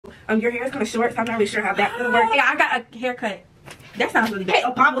Your hair is kind of short, so I'm not really sure how that's gonna work. Yeah, I got a haircut. That sounds really bad.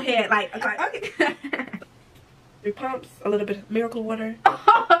 A bobblehead, like okay. 3 pumps, a little bit of miracle water,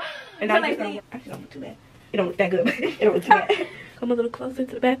 and I actually don't look too bad. It don't look that good. It don't look too bad. Come a little closer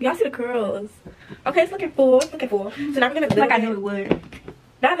to the back. Y'all see the curls? Okay, it's looking full. It's looking full. So now we're gonna like I knew it would.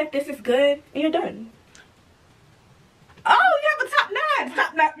 Now that this is good, and you're done. Oh, you have a top knot.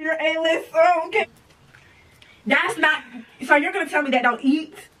 Top knot. You're A-list. Oh, okay. That's not. So you're gonna tell me that don't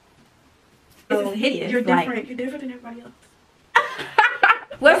eat? This is hideous. You're different. You're different than everybody else.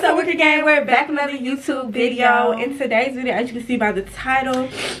 What's up, Wicker Gang? We're back with another YouTube video. In today's video, as you can see by the title,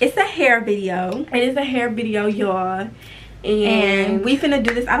 it's a hair video. It is a hair video, y'all. And we finna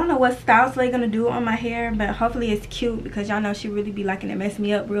do this. I don't know what style Slay gonna do on my hair, but hopefully it's cute because y'all know she really be liking to mess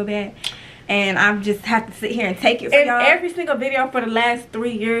me up real bad. And I just have to sit here and take it for y'all. Every single video for the last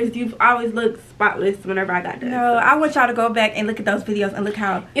 3 years, you've always looked spotless whenever I got done. No, I want y'all to go back and look at those videos and look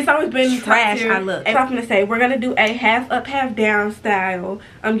how it's always been trash I look. And I'm gonna say we're gonna do a half up, half down style.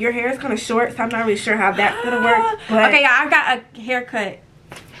 Your hair is kind of short, so I'm not really sure how that's gonna work. But okay, y'all, I got a haircut.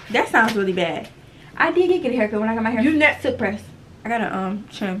 That sounds really bad. I did get a haircut when I got my hair. You net silk press. I got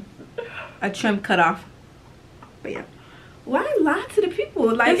a trim cut off. But yeah. Why lie to the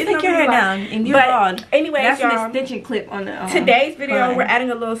people? Like, just take your hair down and you're bald. Anyways, that's y'all, an extension clip on the today's video. We're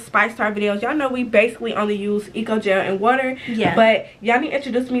adding a little spice to our videos. Y'all know we basically only use Eco Gel and water. Yeah. But y'all need to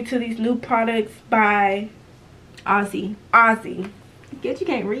introduce me to these new products by Aussie. Guess you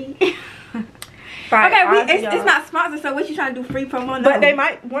can't read. Okay, it's not sponsored, so what you trying to do, free promo? No. But they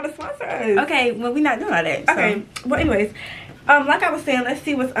might want to sponsor us. Okay, well, we're not doing all that. So. Okay, well, anyways, like I was saying, let's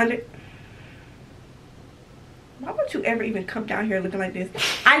see what's under. Why would you ever even come down here looking like this?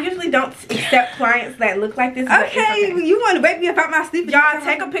 I usually don't accept clients that look like this. Okay, you want to wake me up out my sleep? Y'all,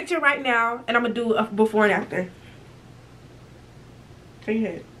 take a picture right now, and I'm gonna do a before and after. Turn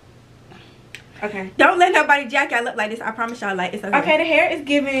your head. Okay. Don't let nobody jack y'all look like this. I promise y'all, like, it's okay. Okay, the hair is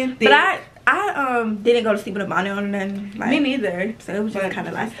giving thick. But I didn't go to sleep with a bonnet on or nothing. Like, me neither. So it was just kind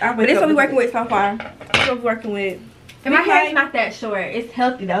of like. But this is what we're working with so far. That's what we're working with. And my hair is not that short. It's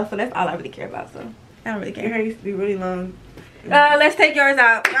healthy though, so that's all I really care about. So I don't really care. Your hair used to be really long. Let's take yours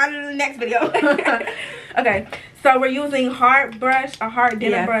out. On to the next video. Okay, so we're using a hard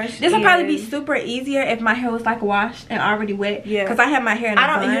dinner brush. This will probably be super easier if my hair was like washed and already wet. Yeah. Because I have my hair in a bun.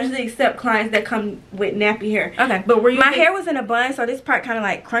 I don't usually accept clients that come with nappy hair. Okay. But my hair was in a bun, so this part kind of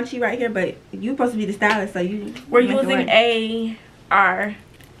like crunchy right here. But you're supposed to be the stylist, so we're using our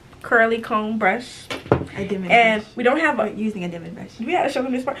curly comb brush. And we don't have using a Diamond brush. We had to show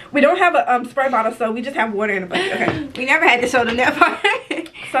them this part. We don't have a spray bottle, so we just have water in a bucket. Okay. We never had to show them that part.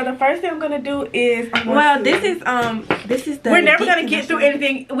 So the first thing I'm gonna do is this is the we're never gonna get through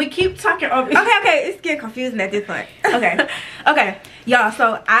anything. We keep talking over. Okay, it's getting confusing at this point. Okay, y'all.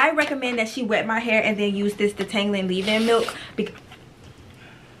 So I recommend that she wet my hair and then use this detangling leave-in milk.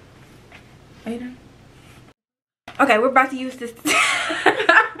 Okay, we're about to use this.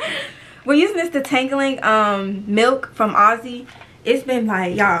 We're using this detangling milk from Aussie. It's been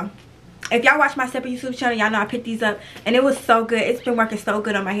like, y'all, if y'all watch my separate YouTube channel, y'all know I picked these up and it was so good. It's been working so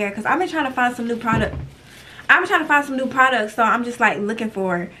good on my hair because I've been trying to find some new product. So I'm just like looking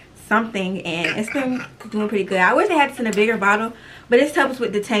for something and it's been doing pretty good. I wish they had this in a bigger bottle, but this helps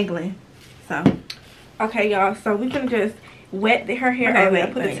with detangling. So okay, y'all, so we can just wet her hair. Okay,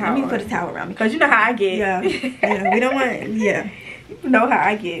 wait, let me put a towel around me because you know how I get. Yeah. We don't want. Yeah. You know how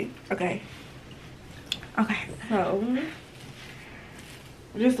I get. Okay, so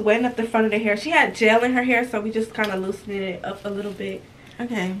just wetting up the front of the hair. She had gel in her hair, so we just kind of loosening it up a little bit.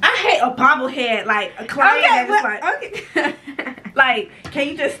 Okay. I hate a bobblehead, like a client like, can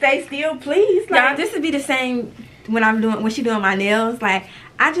you just stay still, please? Like, y'all, this would be the same when she doing my nails. Like,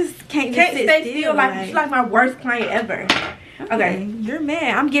 I just can't stay still. Like, she's like my worst client ever. Okay, you're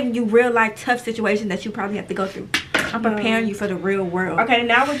mad. I'm giving you real life tough situations that you probably have to go through. I'm preparing you for the real world. Okay,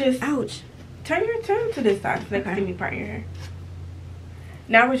 now we're just turn to this side so they can see me parting your hair.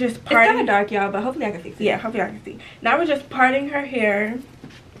 Now we're just parting. It's kind of dark, y'all, but hopefully I can fix it. Yeah, hopefully I can see. Now we're just parting her hair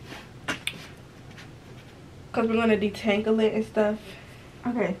because we're gonna detangle it and stuff.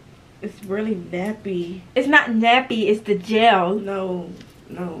 Okay. It's really nappy. It's not nappy. It's the gel. No.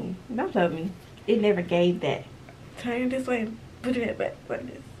 Don't tell me. It never gave that. Turn it this way and put your head back like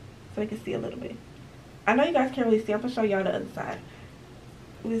this so I can see a little bit. I know you guys can't really see. I'm gonna show y'all the other side.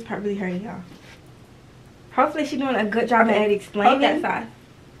 This part really hurting y'all. Hopefully she's doing a good job at explaining. Hold that side.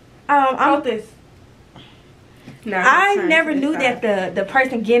 Hold this. No, I never knew that the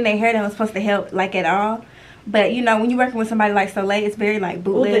person getting their hair done was supposed to help like at all. But you know, when you're working with somebody like Soleil, it's very like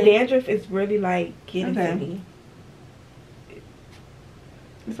bootleg. Well, the dandruff is really like getting to me.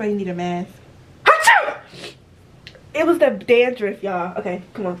 That's why you need a mask. It was the dandruff, y'all. Okay,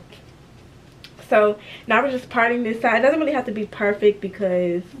 come on. So now we're just parting this side. It doesn't really have to be perfect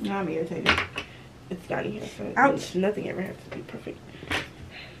because I'm irritated. it's down here. So ouch. Nothing ever has to be perfect.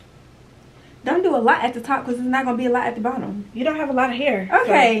 Don't do a lot at the top because it's not gonna be a lot at the bottom. You don't have a lot of hair.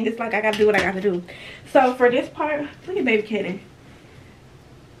 Okay. So it's like I gotta do what I gotta do. So for this part, look at baby Kaden.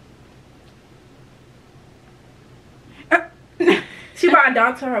 She brought a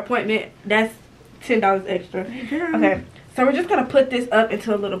dog to her appointment. That's $10 extra. Okay, so we're just gonna put this up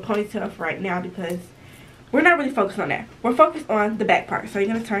into a little ponytail for right now because we're not really focused on that. We're focused on the back part. So you're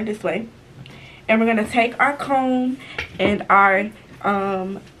gonna turn this way, and we're gonna take our comb and our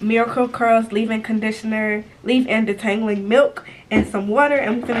Miracle Curls leave-in conditioner, leave-in detangling milk, and some water,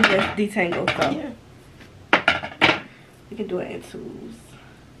 and we're gonna just detangle. So yeah, you can do it in twos.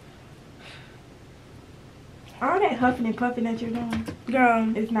 All that huffing and puffing that you're doing,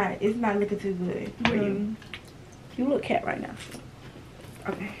 Girl, it's not looking too good for you. You look cat right now.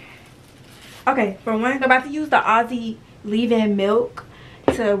 Okay. Okay, for one, I'm about to use the Aussie leave-in milk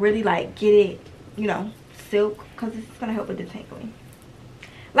to really like get it, you know, silk, because it's gonna help with detangling.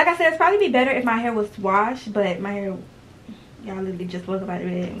 Like I said, it's probably be better if my hair was washed, but my hair, y'all literally just woke up out of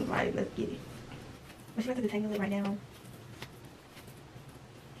bed and was like, let's get it. But she about to detangle it right now.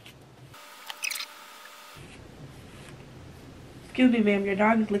 Excuse me, ma'am. Your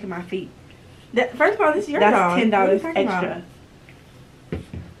dog is licking my feet. First of all, this is your That's dog. $10 extra.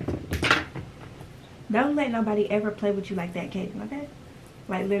 Don't let nobody ever play with you like that, Kaden, okay?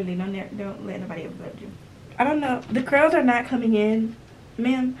 Like, literally, don't let nobody ever play with you. I don't know. The curls are not coming in,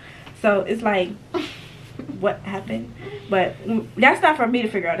 ma'am. So it's like, what happened? But that's not for me to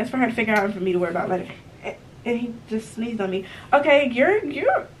figure out. That's for her to figure out and for me to worry about later. And he just sneezed on me. Okay,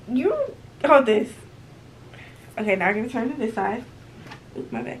 you hold this. Okay, now I'm gonna turn to this side. Oops,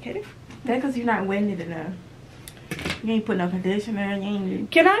 my bad, Kaden. That's because you're not wetting it enough. You ain't put no conditioner. You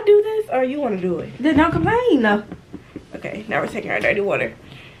ain't. Can I do this or you want to do it? Then don't complain. No. Okay, now we're taking our dirty water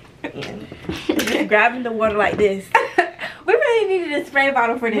and just grabbing the water like this. We really needed a spray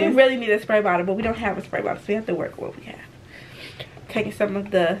bottle for this. We really need a spray bottle, but we don't have a spray bottle, so we have to work with what we have. Taking some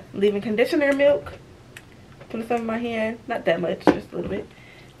of the leave-in conditioner milk, putting some in my hand. Not that much, just a little bit.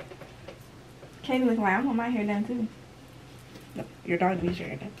 Katie looking like I want my hair done too. No, your dog needs your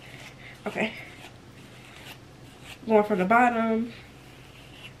hair done. Okay. Going from the bottom,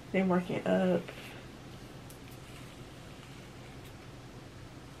 then working up.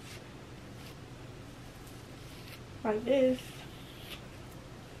 Like this.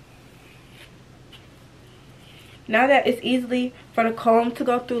 Now that it's easily for the comb to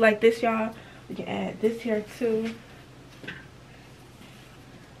go through like this, y'all, we can add this here too.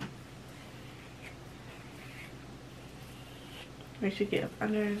 Make sure you get up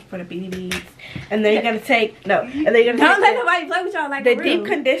under for the beady beads. And then you're gonna take and then you're gonna don't let nobody play with y'all like the deep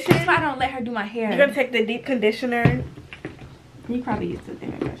conditioner. That's why I don't let her do my hair. You're gonna take the deep conditioner. You probably used to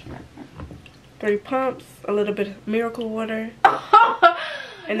think brush. 3 pumps, a little bit of Miracle water.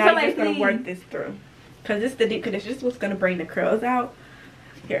 And now you're just gonna work this through. Because this is the deep conditioner. This is what's gonna bring the curls out.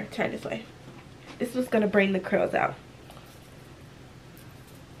 Here, turn this way. This is what's gonna bring the curls out.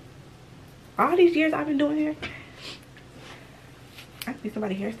 All these years I've been doing hair, I could be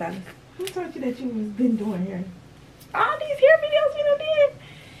somebody's hairstylist. Who told you that you was been doing hair? All these hair videos we done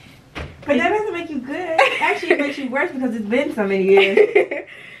did. But that doesn't make you good. Actually, it makes you worse because it's been so many years.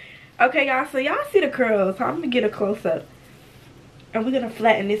 Okay, y'all. So y'all see the curls. So I'm gonna get a close up, and we're gonna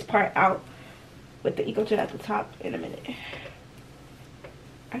flatten this part out with the Eco Gel at the top in a minute.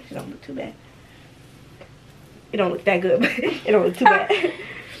 Actually, don't look too bad. It don't look that good, but it don't look too bad.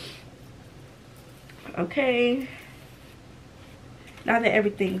 Okay. Now that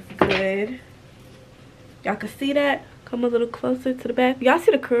everything's good, y'all can see that. Come a little closer to the back. Y'all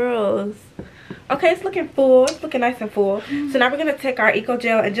see the curls. Okay, it's looking full. It's looking nice and full. So now we're gonna take our Eco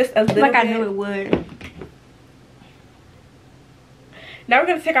Gel and just a little bit. Like I knew it would. Now we're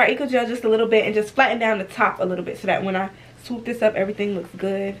gonna take our Eco Gel just a little bit and just flatten down the top a little bit so that when I swoop this up, everything looks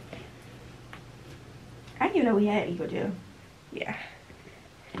good. I didn't even know we had Eco Gel. Yeah.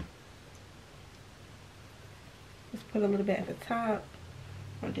 Just put a little bit at the top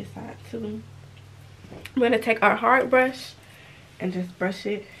on this side too. We're gonna take our hard brush and just brush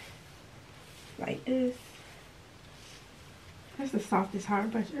it like this. That's the softest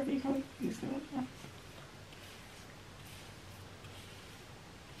hard brush ever you can use.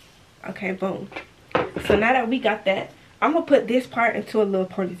 Okay, boom. So now that we got that, I'm gonna put this part into a little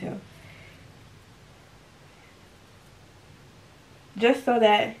ponytail. Just so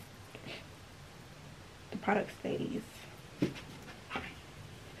that the product stays.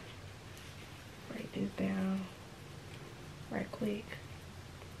 break this down right quick.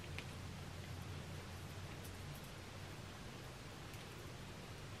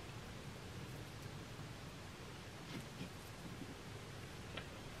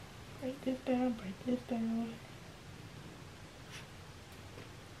 Break this down, break this down.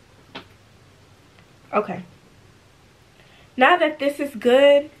 Okay. Now that this is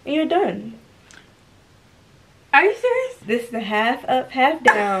good, and you're done. Are you serious? This is the half up, half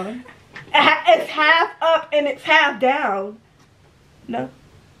down. It's half up and it's half down. No.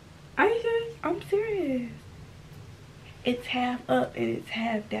 Are you serious? I'm serious. It's half up and it's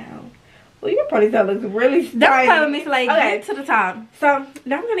half down. Well, your ponytail looks really stylish. Don't tell me, like, get to the top. So,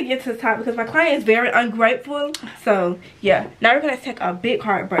 now I'm going to get to the top because my client is very ungrateful. So, yeah. Now we're going to take a big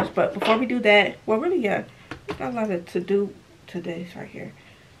hard brush. But before we do that, well, really, yeah. There's not a lot to do to this right here.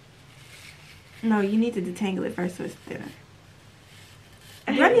 No, you need to detangle it first so it's thinner.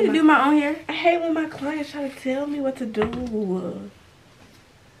 Do I need to do my own hair? I hate when my clients try to tell me what to do.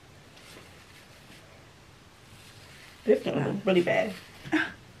 This is gonna look really bad.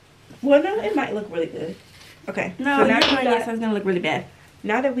 Well, no, it might look really good. Okay. No, so now it's gonna look really bad.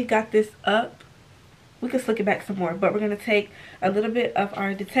 Now that we got this up, we can slick it back some more. But we're gonna take a little bit of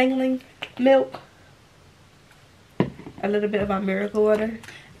our detangling milk, a little bit of our miracle water,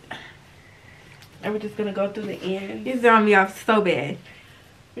 and we're just gonna go through the ends. You're throwing me off so bad.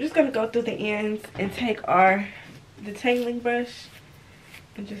 We're just gonna go through the ends and take our detangling brush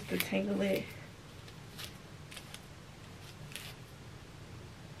and just detangle it.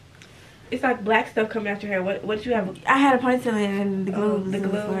 It's like black stuff coming out your hair. What did you have? I had a ponytail and the glue. The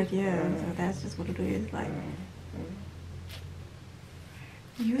glue. Like, yeah, so that's just what it is. Like,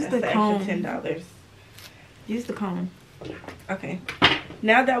 use the comb. $10. Use the comb. Okay.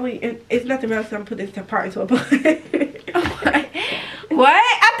 Now that it's nothing else. I'm gonna put this part into a bun. What?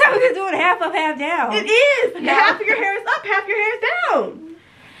 I thought we were doing half up, half down. It is. No. Half of your hair is up, half your hair is down.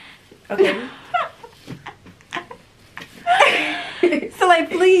 Okay. So, like,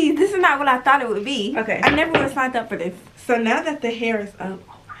 please, this is not what I thought it would be. Okay. I never would have signed up for this. So now that the hair is up,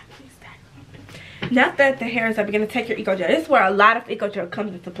 now that the hair is up, you're gonna take your Eco Gel. This is where a lot of Eco Gel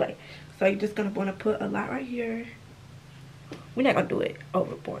comes into play. So you're just gonna want to put a lot right here. We're not gonna do it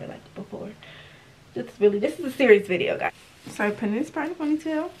overboard like before. This is a serious video, guys. So I'm putting this part in the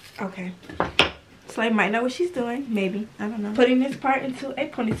ponytail. Okay. So I might know what she's doing. Maybe. I don't know. Putting this part into a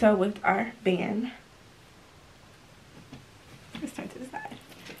ponytail with our band. Let's turn to the side.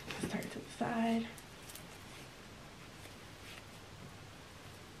 Let's turn to the side.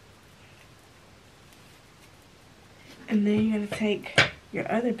 And then you're going to take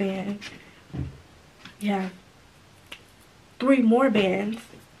your other band. You have 3 more bands.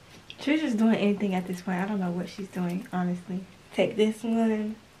 She's just doing anything at this point. I don't know what she's doing, honestly. Take this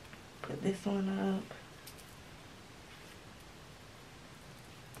one. Put this one up.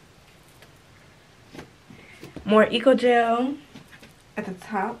 More Eco Gel at the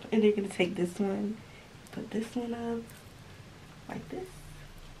top, and then you're gonna take this one, put this one up like this.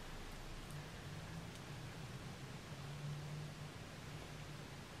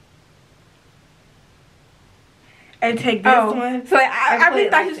 And take this one. So I really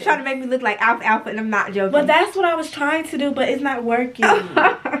thought she was trying to make me look like Alpha, and I'm not joking. But that's what I was trying to do, but it's not working.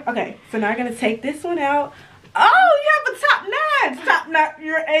 Okay, so now I'm gonna take this one out. Oh, you have a top notch. Top notch,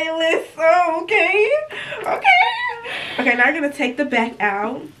 your A-list. Oh, okay. Okay, now I'm going to take the back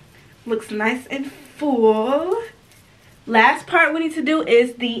out. Looks nice and full. Last part we need to do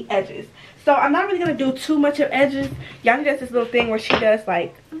is the edges. So I'm not really going to do too much of edges. Y'all does this little thing where she does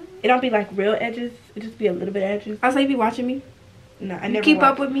like, it don't be like real edges. It just be a little bit of edges. I'll say you be watching me. No, I never keep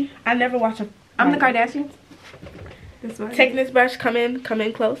up with me. I never watch them. I'm the Kardashians. That's right. Taking this brush, come in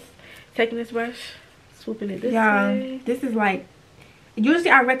close. Taking this brush. Swooping it this way. This is like, usually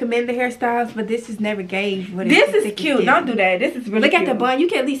I recommend the hairstyles, but this is never gave. What this is cute. Don't do that. This is really cute. Look at the bun. You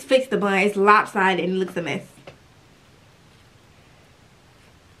can at least fix the bun. It's lopsided and it looks a mess.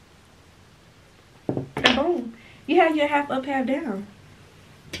 And boom. You have your half up, half down.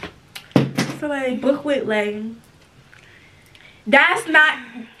 So like, book with like, that's not,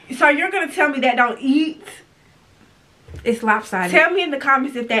 so you're going to tell me that don't eat? It's lopsided. Tell me in the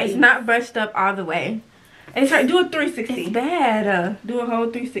comments if that it's not brushed up all the way. And try, do a 360. It's bad. Do a whole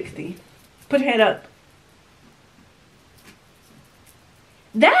 360. Put your head up.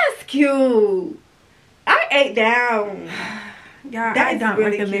 That's cute. I ate down. Y'all, I don't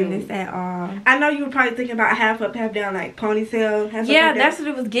really recommend this at all. I know you were probably thinking about half up, half down, like ponytail. Half yeah, up, that's what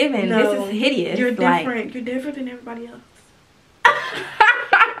it was given. No, this is hideous. You're different. You're different than everybody else.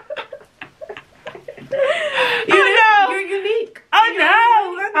 You're unique. Oh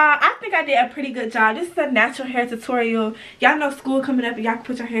no! I think I I did a pretty good job. This is a natural hair tutorial. Y'all know school coming up and y'all can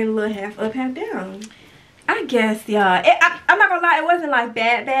put your hair in a little half up, half down. I guess, y'all. I'm not gonna lie, it wasn't like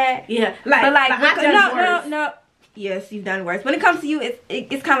bad. Yeah, but like no. Yes, you've done worse. When it comes to you,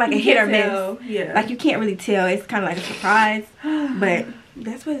 it's kind of like a hit or miss. Yeah, like you can't really tell. It's kind of like a surprise, but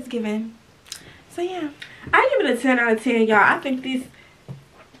that's what it's given. So yeah, I give it a 10 out of 10, y'all. I think these,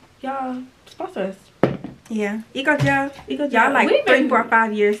 y'all, sponsor us. Yeah, Eco Gel. Y'all like 3, 4,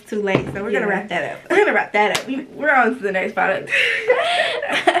 5 years too late, so we're gonna wrap that up. We're gonna wrap that up. We're on to the next product.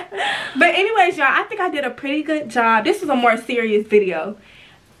 But anyways, y'all, I think I did a pretty good job. This was a more serious video.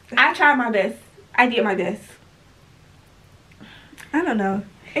 I tried my best. I did my best. I don't know.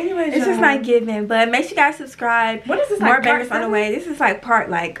 Anyways, it's just not giving, but make sure you guys subscribe. What is this, more like bangers on the way? This is like part,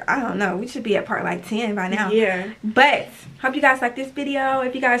 like, I don't know, we should be at part like 10 by now. Yeah, but hope you guys like this video.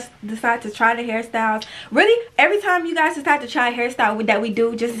 If you guys decide to try the hairstyles, really, every time you guys decide to try a hairstyle that we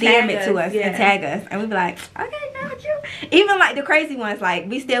do, just DM it to us and tag us, and we'll be like, okay, got you. Even like the crazy ones, like,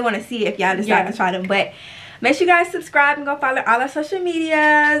 we still want to see if y'all decide to try them. But make sure you guys subscribe and go follow all our social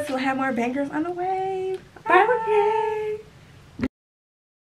medias. We'll have more bangers on the way. Bye.